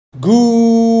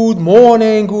Good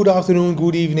morning, good afternoon,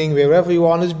 good evening, wherever you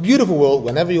are in this beautiful world,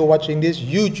 whenever you're watching this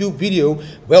YouTube video.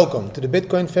 Welcome to the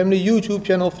Bitcoin Family YouTube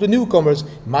channel for the newcomers.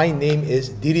 My name is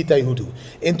Didi Taihuttu.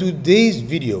 In today's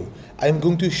video, I'm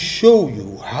going to show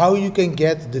you how you can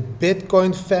get the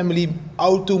Bitcoin Family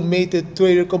automated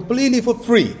trader completely for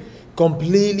free.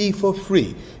 Completely for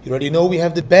free. You already know we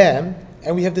have the BAM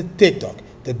and we have the TikTok.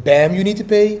 The BAM you need to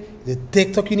pay, the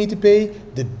TikTok you need to pay,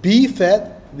 the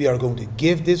BFAT. We are going to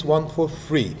give this one for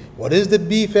free. What is the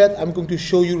BFAT? I'm going to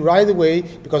show you right away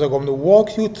because I'm going to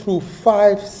walk you through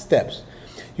 5 steps.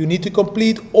 You need to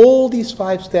complete all these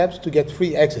 5 steps to get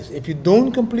free access. If you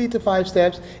don't complete the 5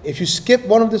 steps, if you skip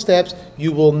one of the steps,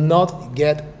 you will not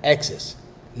get access.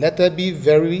 Let that be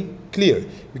very clear.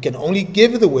 We can only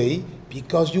give it away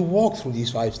because you walk through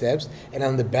these 5 steps, and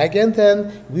on the back end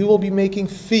then we will be making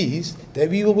fees that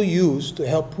we will use to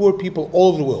help poor people all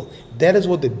over the world. That is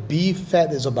what the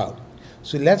BFAT is about.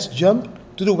 So let's jump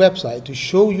to the website to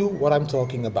show you what I'm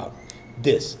talking about.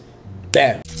 This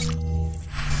BAM.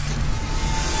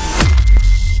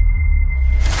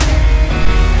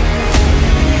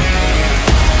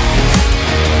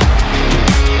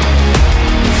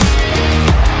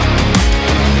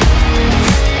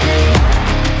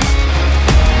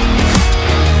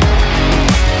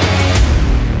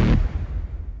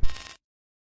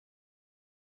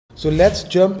 So let's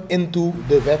jump into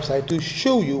the website to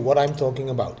show you what I'm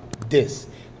talking about. This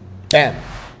BAM.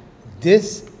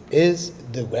 This is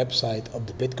the website of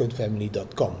the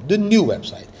bitcoinfamily.com, the new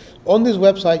website. On this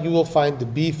website you will find the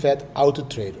BFAT Auto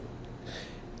Trader.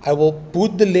 I will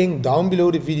put the link down below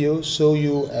the video so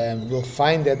you will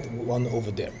find that one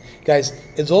over there. Guys,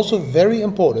 it's also very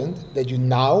important that you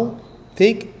now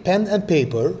take pen and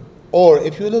paper, or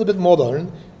if you're a little bit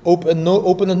modern,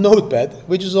 open a notepad,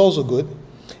 which is also good.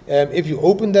 If you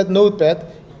open that notepad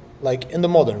like in the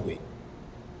modern way.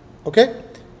 Okay?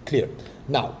 Clear.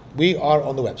 Now, we are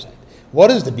on the website.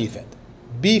 What is the BFAT?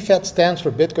 BFAT stands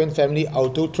for Bitcoin Family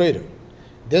Auto Trader.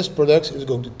 This product is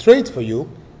going to trade for you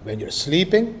when you're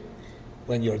sleeping,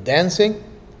 when you're dancing,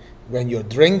 when you're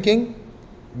drinking,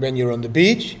 when you're on the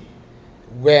beach,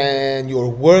 when you're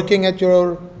working at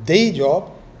your day job,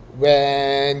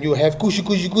 when you have cushy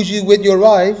with your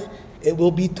wife. It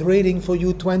will be trading for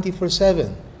you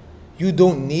 24/7. You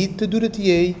don't need to do the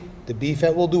TA, the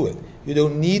BFAT will do it. You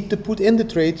don't need to put in the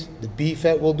trades, the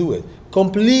BFAT will do it.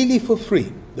 Completely for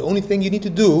free. The only thing you need to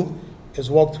do is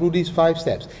walk through these 5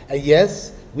 steps. And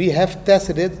yes, we have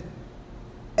tested it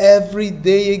every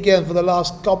day again for the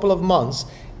last couple of months,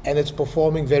 and it's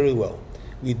performing very well.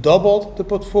 We doubled the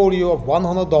portfolio of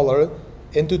 $100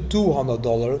 into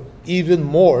 $200, even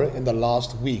more in the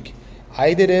last week.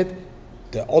 I did it.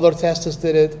 The other testers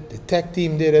did it, the tech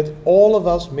team did it, all of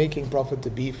us making profit, the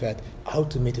BFAT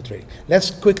automated trading.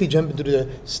 Let's quickly jump into the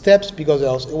steps because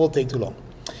else it will take too long.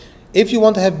 If you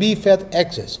want to have BFAT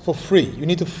access for free, you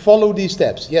need to follow these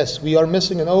steps. Yes, we are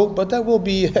missing an O, but that will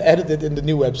be edited in the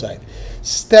new website.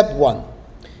 Step 1,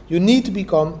 you need to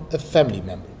become a family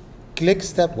member. Click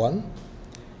step 1,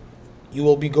 you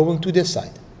will be going to this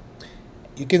site.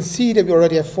 You can see that we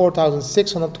already have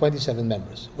 4,627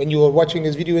 members. When you are watching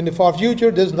this video in the far future,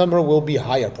 this number will be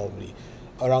higher probably.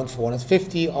 Around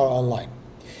 450 are online.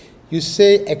 You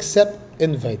say accept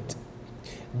invite.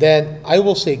 Then I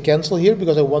will say cancel here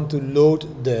because I want to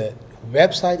load the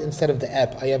website instead of the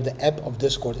app. I have the app of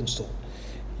Discord installed.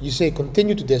 You say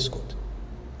continue to Discord.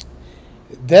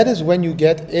 That is when you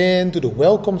get into the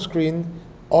welcome screen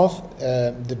of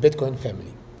the Bitcoin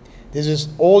family. This is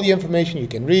all the information you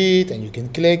can read and you can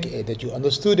click that you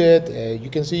understood it. You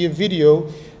can see a video.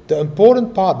 The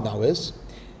important part now is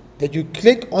that you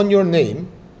click on your name.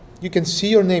 You can see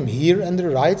your name here on the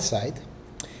right side.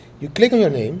 You click on your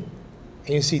name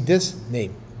and you see this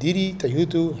name, Didi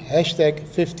Taihuttu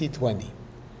 #5020.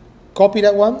 Copy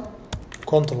that one,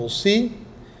 Control C,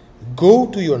 go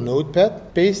to your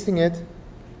notepad, pasting it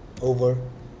over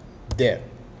there.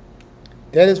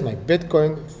 That is my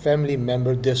Bitcoin family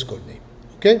member Discord name.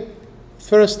 Okay,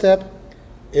 first step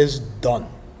is done.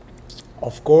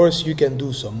 Of course, you can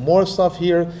do some more stuff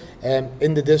here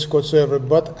in the Discord server,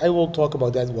 but I will talk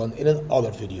about that one in another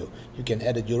video. You can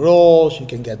edit your roles, you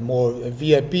can get more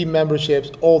VIP memberships,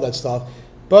 all that stuff,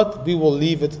 but we will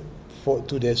leave it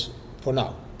to this for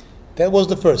now. That was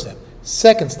the first step.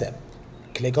 Second step,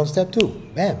 click on step 2.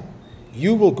 Bam!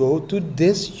 You will go to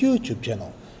this YouTube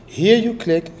channel. Here you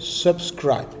click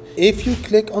subscribe. If you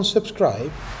click on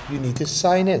subscribe, you need to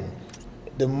sign in.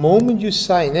 The moment you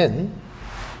sign in,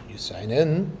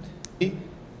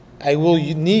 I will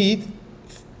need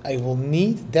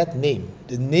that name.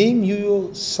 The name you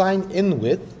will sign in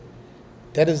with,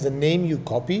 that is the name you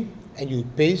copy and you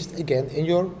paste again in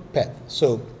your path.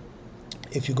 So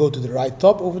if you go to the right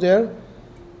top over there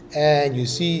and you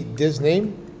see this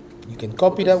name, you can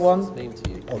copy that one,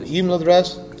 or email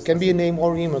address. It can be a name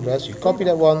or email address. You copy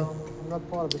that one,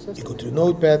 you go to the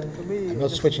notepad. I'm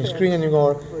not switching screen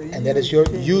anymore, and that is your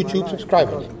YouTube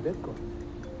subscriber name.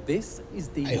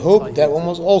 I hope that one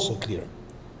was also clear.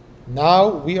 Now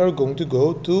we are going to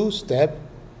go to step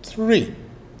 3,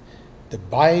 the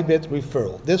Bybit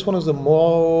referral. This one is the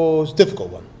most difficult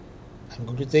one. I'm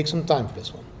going to take some time for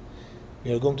this one.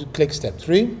 We are going to click step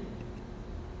 3,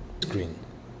 screen,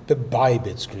 the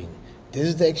Bybit screen. This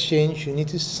is the exchange you need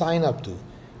to sign up to.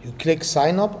 You click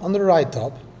sign up on the right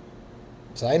top,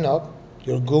 sign up.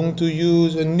 You're going to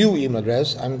use a new email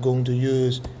address. I'm going to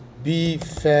use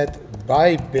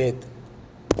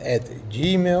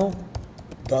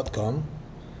bfedbybit@gmail.com.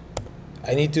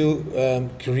 I need to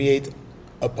create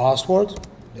a password.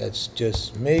 Let's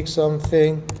just make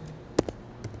something.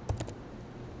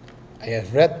 I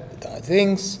have read the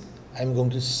things. I'm going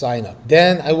to sign up.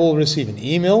 Then I will receive an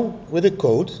email with a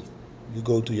code. You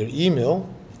go to your email.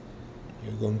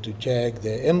 You're going to check the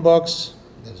inbox.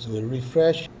 Let's do a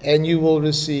refresh. And you will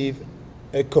receive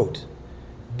a code.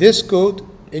 This code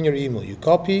in your email, you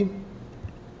copy,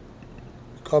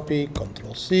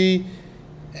 Control C,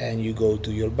 and you go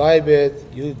to your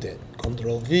Bybit, you did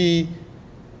Control V,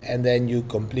 and then you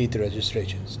complete the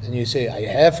registrations. And you say, I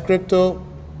have crypto,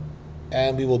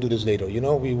 and we will do this later. You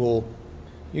know,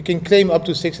 you can claim up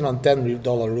to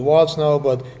 $610 rewards now,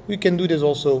 but we can do this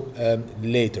also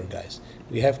later, guys.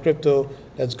 We have crypto,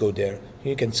 let's go there.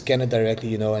 You can scan it directly,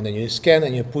 you know, and then you scan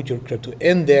and you put your crypto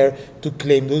in there to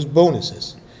claim those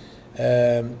bonuses.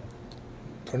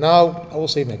 For now, I will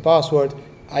save my password.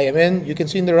 I am in. You can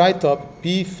see in the right top,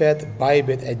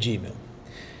 bfedbybit@gmail.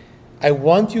 I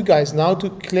want you guys now to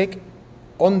click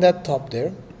on that top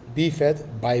there,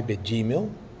 bfedbybit@gmail.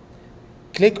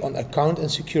 Click on account and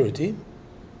security.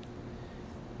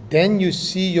 Then you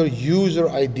see your user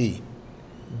ID.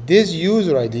 This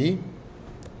user ID,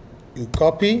 you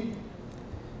copy,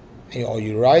 or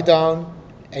you write down,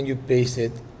 and you paste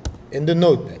it in the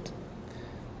notepad.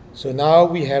 So now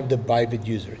we have the Bybit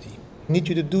user ID. I need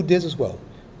you to do this as well.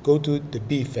 Go to the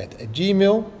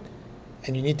bfed@gmail,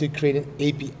 and you need to create an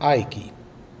API key.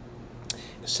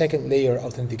 Second layer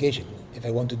authentication. If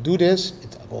I want to do this,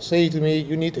 it will say to me,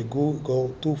 you need a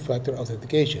Google two-factor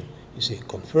authentication. You say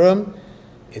confirm,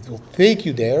 it will take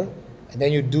you there, and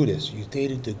then you do this. You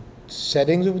take the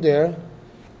settings over there,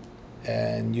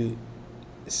 and you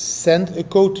send a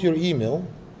code to your email.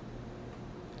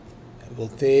 It will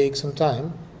take some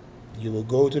time. You will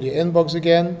go to the inbox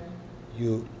again,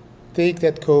 you take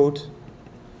that code,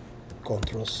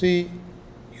 Control C,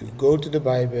 you go to the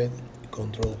Bybit,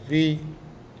 Control V,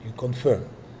 you confirm.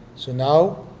 So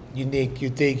now you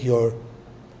take your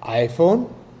iPhone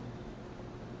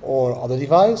or other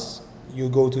device, you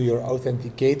go to your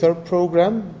authenticator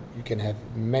program. You can have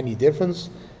many different.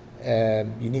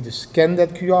 You need to scan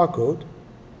that QR code.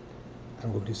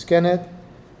 I'm going to scan it.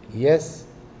 Yes.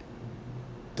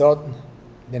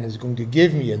 Then it's going to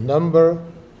give me a number.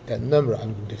 That number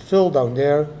I'm going to fill down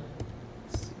there.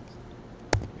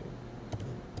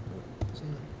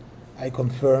 I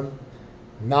confirm.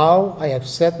 Now I have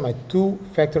set my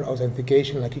two-factor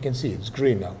authentication. Like you can see, it's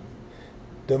green now.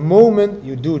 The moment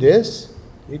you do this,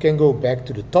 you can go back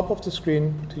to the top of the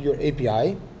screen to your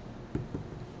API.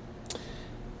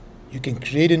 You can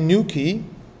create a new key.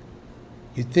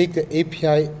 You take the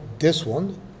API, this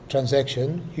one,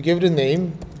 transaction, you give it a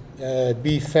name,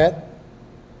 bfed,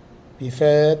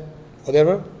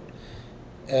 whatever.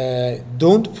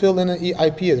 Don't fill in an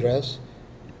IP address.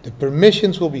 The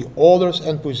permissions will be orders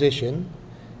and position.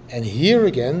 And here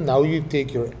again, now you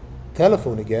take your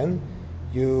telephone again,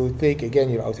 you take again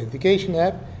your authentication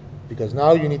app, because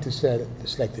now you need to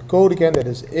select the code again that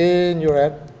is in your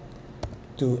app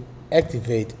to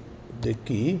activate the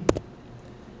key.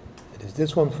 It is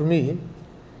this one for me.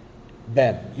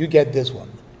 Bam, you get this one.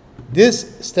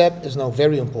 This step is now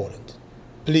very important.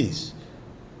 Please,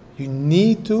 you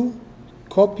need to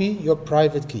copy your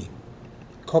private key.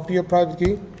 Copy your private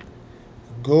key,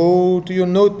 go to your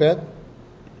notepad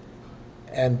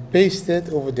and paste it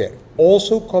over there.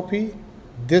 Also copy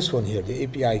this one here, the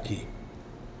API key.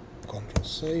 Control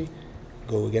C,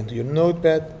 go again to your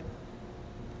notepad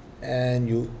and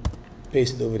you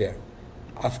paste it over there.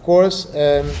 Of course,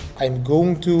 I'm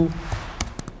going to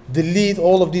delete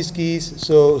all of these keys,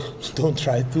 so don't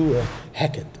try to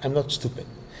hack it. I'm not stupid.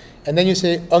 And then you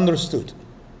say understood.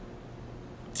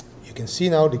 You can see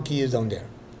now the key is down there.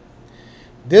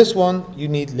 This one you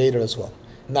need later as well.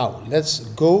 Now let's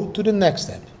go to the next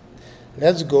step.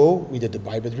 Let's go. We did the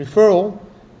Bybit referral.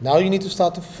 Now you need to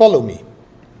start to follow me.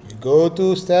 You go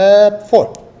to step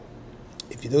 4.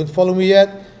 If you don't follow me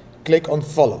yet, click on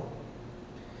follow.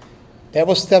 That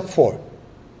was step 4.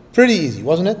 Pretty easy,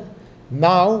 wasn't it?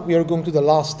 Now we are going to the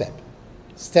last step.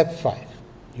 Step 5.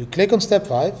 You click on step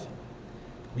 5.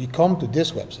 We come to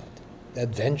this website. The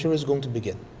adventure is going to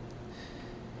begin.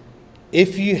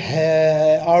 If you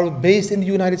are based in the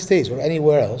United States or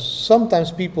anywhere else,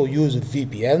 sometimes people use a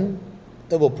VPN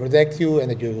that will protect you and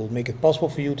that will make it possible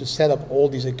for you to set up all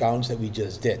these accounts that we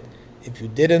just did. If you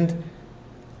didn't,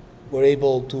 were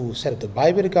able to set up the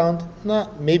Bybit account,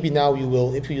 maybe now you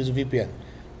will if you use a VPN.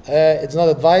 It's not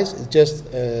advice, it's just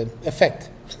a fact.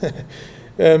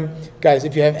 Guys,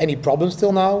 if you have any problems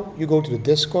till now, you go to the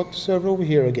Discord server over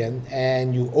here again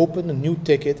and you open a new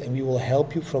ticket and we will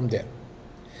help you from there.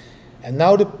 And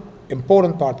now the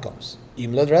important part comes.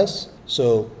 Email address.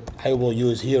 So I will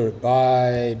use here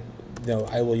I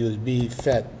will use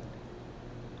bfed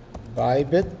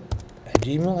bybit at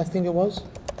Gmail, I think it was.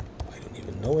 I don't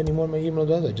even know anymore my email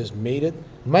address, I just made it.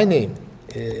 My name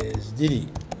is Didi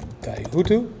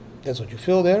Taihuttu. That's what you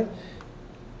fill there.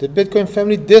 The Bitcoin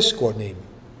family Discord name.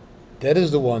 That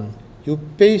is the one. You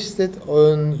paste it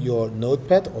on your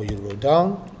notepad or you wrote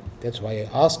down. That's why I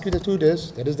ask you to do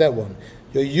this. That is that one.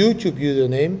 Your YouTube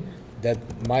username. That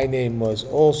my name was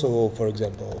also, for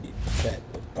example,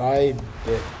 bybit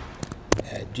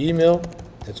at Gmail.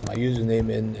 That's my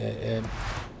username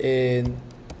in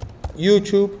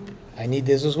YouTube. I need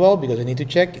this as well because I need to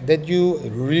check that you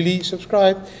really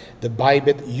subscribe. The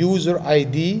Bybit user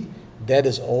ID. That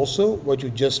is also what you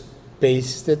just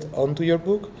pasted onto your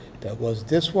book. That was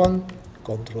this one.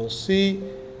 Control C,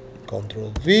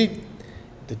 Control V.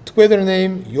 The Twitter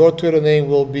name, your Twitter name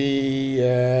will be,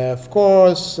 of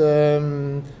course, Satoshi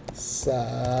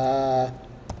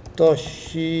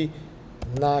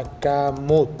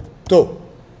Nakamoto.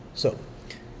 So,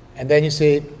 and then you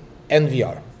say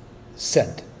NVR,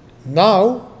 send.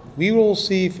 Now we will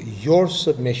receive your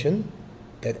submission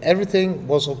that everything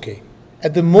was okay.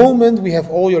 At the moment we have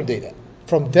all your data.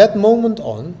 From that moment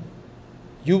on,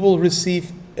 you will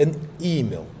receive an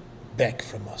email back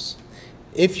from us.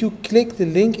 If you click the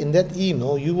link in that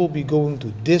email, you will be going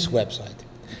to this website.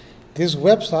 This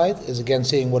website is again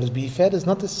saying what is BFED, is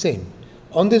not the same.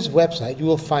 On this website, you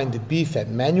will find the BFED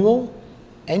manual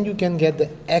and you can get the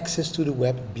access to the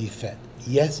web BFED.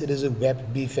 Yes, it is a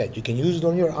web BFED. You can use it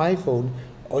on your iPhone,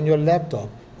 on your laptop,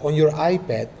 on your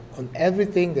iPad, on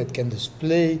everything that can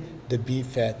display the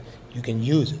BFED. You can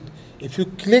use it. If you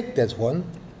click that one,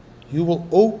 you will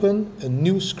open a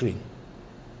new screen.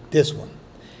 This one.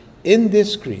 In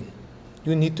this screen,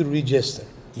 you need to register.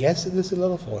 Yes, it is a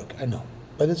lot of work, I know,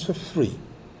 but it's for free.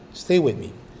 Stay with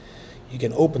me. You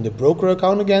can open the broker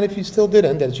account again if you still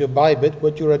didn't. That's your Bybit,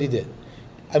 what you already did.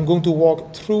 I'm going to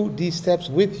walk through these steps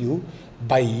with you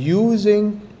by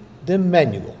using the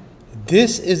manual.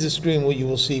 This is the screen what you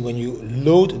will see when you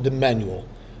load the manual.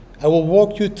 I will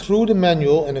walk you through the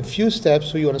manual in a few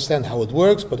steps so you understand how it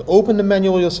works, but open the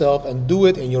manual yourself and do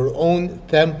it in your own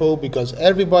tempo because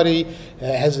everybody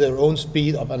has their own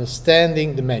speed of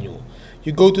understanding the manual.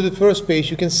 You go to the first page,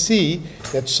 you can see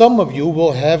that some of you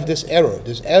will have this error.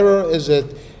 This error is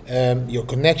that your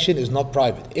connection is not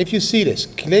private. If you see this,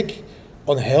 click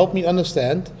on Help Me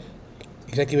Understand,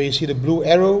 exactly where you see the blue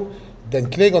arrow, then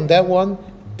click on that one.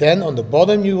 Then on the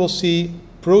bottom you will see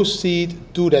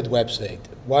Proceed to that website.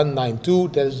 192,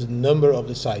 that is the number of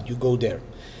the site. You go there.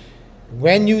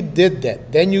 When you did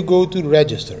that, then you go to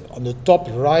register on the top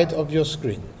right of your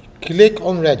screen. Click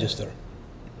on register.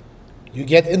 You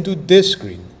get into this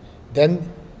screen.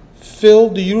 Then fill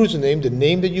the username, the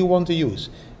name that you want to use.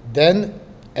 Then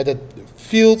at the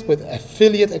field with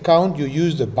affiliate account, you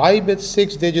use the Bybit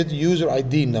 6-digit user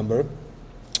ID number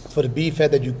for the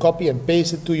BFED that you copy and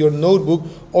paste it to your notebook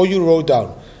or you wrote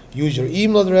down. Use your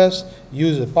email address,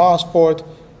 use a password,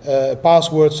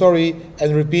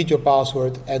 and repeat your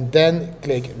password and then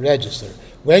click register.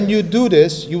 When you do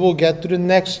this, you will get to the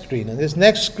next screen. And this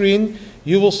next screen,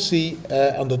 you will see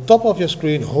on the top of your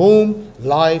screen, Home,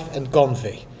 Live, and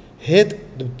Config. Hit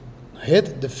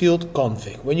the field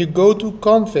Config. When you go to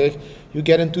Config, you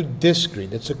get into this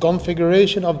screen. It's a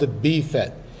configuration of the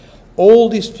BFED. All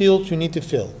these fields you need to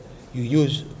fill. You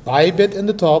use Bybit in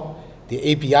the top.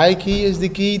 The API key is the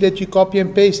key that you copy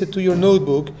and paste it to your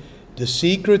notebook. The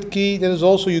secret key, that is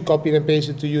also you copy and paste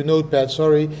it to your notepad,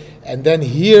 and then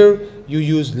here you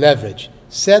use leverage.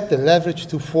 Set the leverage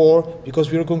to 4 because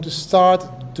we are going to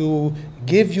start to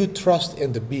give you trust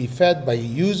in the BFED by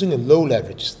using a low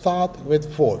leverage. Start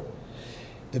with 4.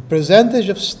 The percentage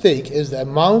of stake is the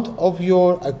amount of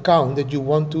your account that you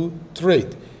want to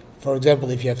trade. For example,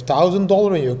 if you have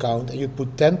 $1,000 in your account and you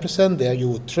put 10% there,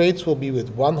 your trades will be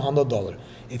with $100.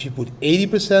 If you put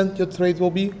 80%, your trade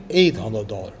will be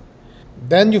 $800.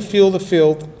 Then you fill the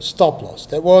field stop loss.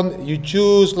 That one you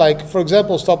choose, like for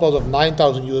example, stop loss of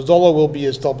 9,000 US dollar will be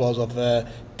a stop loss of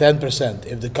 10%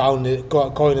 if the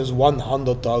coin is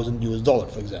 100,000 US dollar,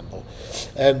 for example.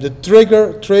 The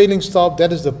trigger trailing stop,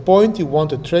 that is the point you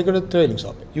want to trigger the trailing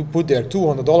stop. You put there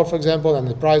 $200, for example, and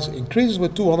the price increases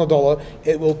with $200,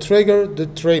 it will trigger the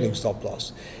trailing stop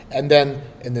loss. And then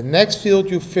in the next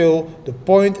field you fill the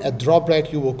point at drop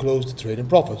break, you will close the trade in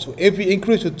profit. So if we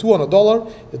increase to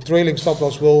 $200, the trailing stop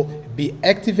loss will be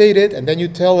activated, and then you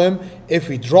tell him if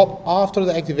we drop after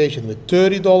the activation with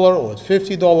 $30 or with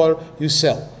 $50, you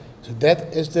sell. So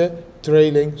that is the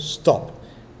trailing stop.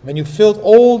 When you filled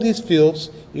all these fields,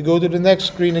 you go to the next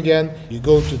screen again, you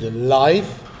go to the live,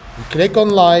 you click on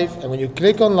live, and when you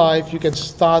click on live, you can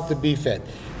start the BFET.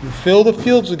 You fill the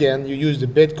fields again, you use the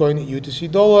Bitcoin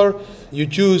UTC dollar, you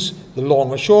choose the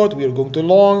long or short, we are going to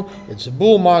long, it's a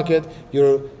bull market,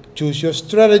 you choose your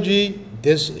strategy,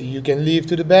 this you can leave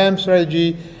to the BAM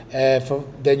strategy,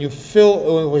 then you fill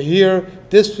over here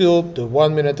this field, the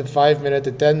 1 minute, the 5 minute,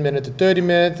 the 10 minute, the 30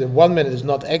 minute, the 1 minute is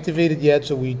not activated yet,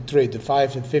 so we trade the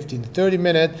 5, the 15, the 30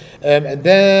 minute, and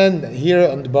then here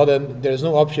on the bottom there is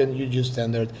no option, you just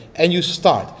standard, and you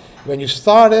start. When you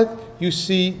started, you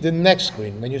see the next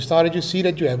screen. When you started, you see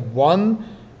that you have one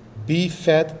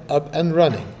BFET up and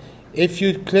running. If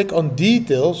you click on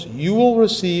details, you will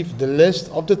receive the list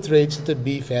of the trades that the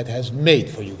BFET has made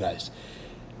for you guys.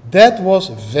 That was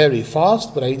very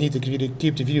fast, but I need to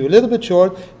keep the video a little bit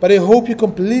short, but I hope you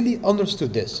completely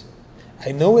understood this.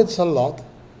 I know it's a lot.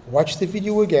 Watch the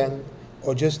video again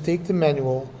or just take the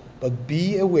manual, but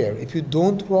be aware, if you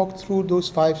don't walk through those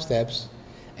 5 steps,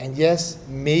 and yes,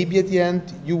 maybe at the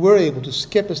end you were able to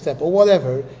skip a step or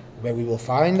whatever, when we will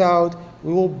find out,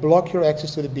 we will block your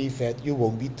access to the BFET, you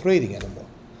won't be trading anymore.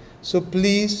 So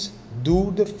please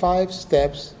do the 5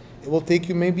 steps. It will take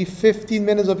you maybe 15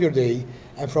 minutes of your day,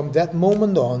 and from that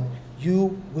moment on,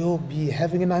 you will be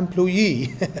having an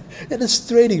employee that is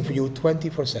trading for you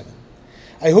 24/7.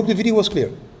 I hope the video was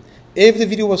clear. If the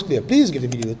video was clear, please give the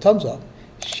video a thumbs up,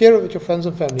 share it with your friends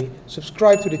and family,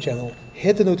 subscribe to the channel,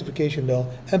 hit the notification bell,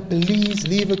 and please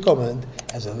leave a comment,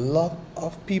 as a lot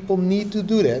of people need to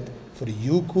do that for the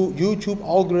YouTube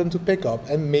algorithm to pick up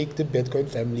and make the Bitcoin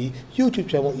family YouTube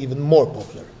channel even more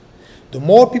popular. The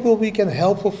more people we can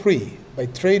help for free by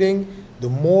trading, the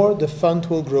more the fund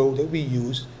will grow that we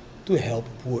use to help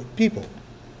poor people.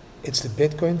 It's the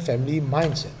Bitcoin family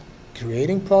mindset,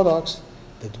 creating products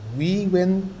that we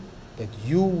win, that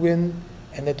you win,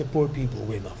 and that the poor people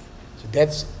win off. So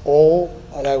that's all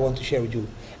that I want to share with you.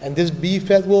 And this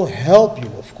BFET will help you,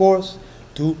 of course,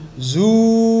 to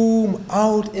zoom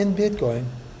out in Bitcoin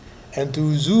and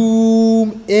to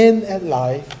zoom in at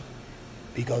life,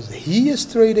 because he is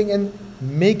trading and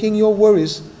making your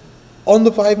worries on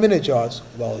the 5-minute charts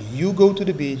while you go to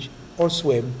the beach or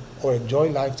swim or enjoy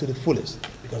life to the fullest,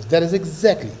 because that is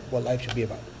exactly what life should be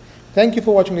about. Thank you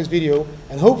for watching this video,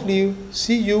 and hopefully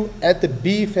see you at the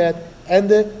BFET and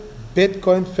the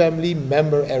Bitcoin family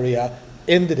member area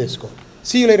in the Discord.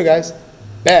 See you later, guys.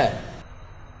 Bam!